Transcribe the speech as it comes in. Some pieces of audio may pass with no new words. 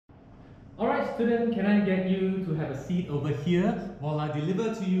Alright student, can I get you to have a seat over here while I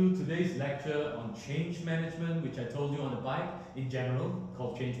deliver to you today's lecture on change management, which I told you on the bike in general,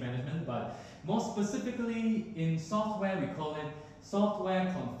 called change management, but more specifically in software we call it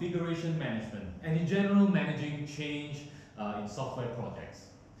software configuration management, and in general managing change in software projects.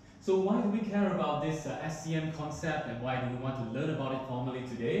 So why do we care about this SCM concept and why do we want to learn about it formally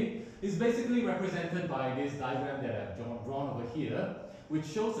today? It's basically represented by this diagram that I've drawn over here, which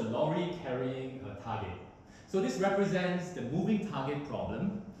shows a lorry carrying a target. So this represents the moving target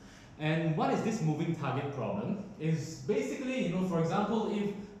problem. And what is this moving target problem? Is basically, for example,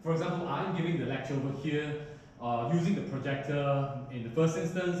 if I'm giving the lecture over here using the projector in the first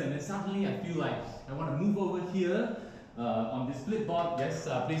instance, and then suddenly I feel like I want to move over here on this split board. Yes,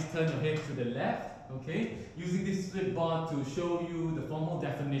 please turn your head to the left. Okay, using this split board to show you the formal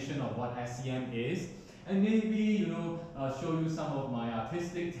definition of what SCM is. And maybe, show you some of my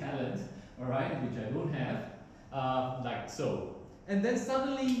artistic talent, alright, which I don't have, like so. And then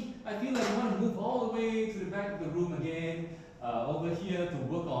suddenly, I feel like I want to move all the way to the back of the room again, over here to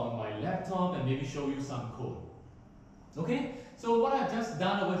work on my laptop and maybe show you some code. Okay, so what I've just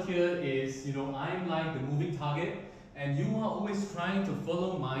done over here is, I'm like the moving target, and you are always trying to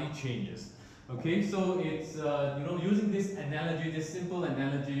follow my changes. Okay, so it's, using this analogy, this simple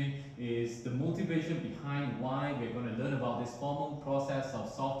analogy is the motivation behind why we're going to learn about this formal process of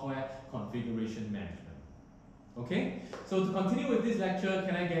software configuration management. Okay, so to continue with this lecture,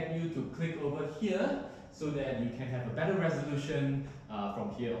 can I get you to click over here so that you can have a better resolution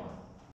from here on?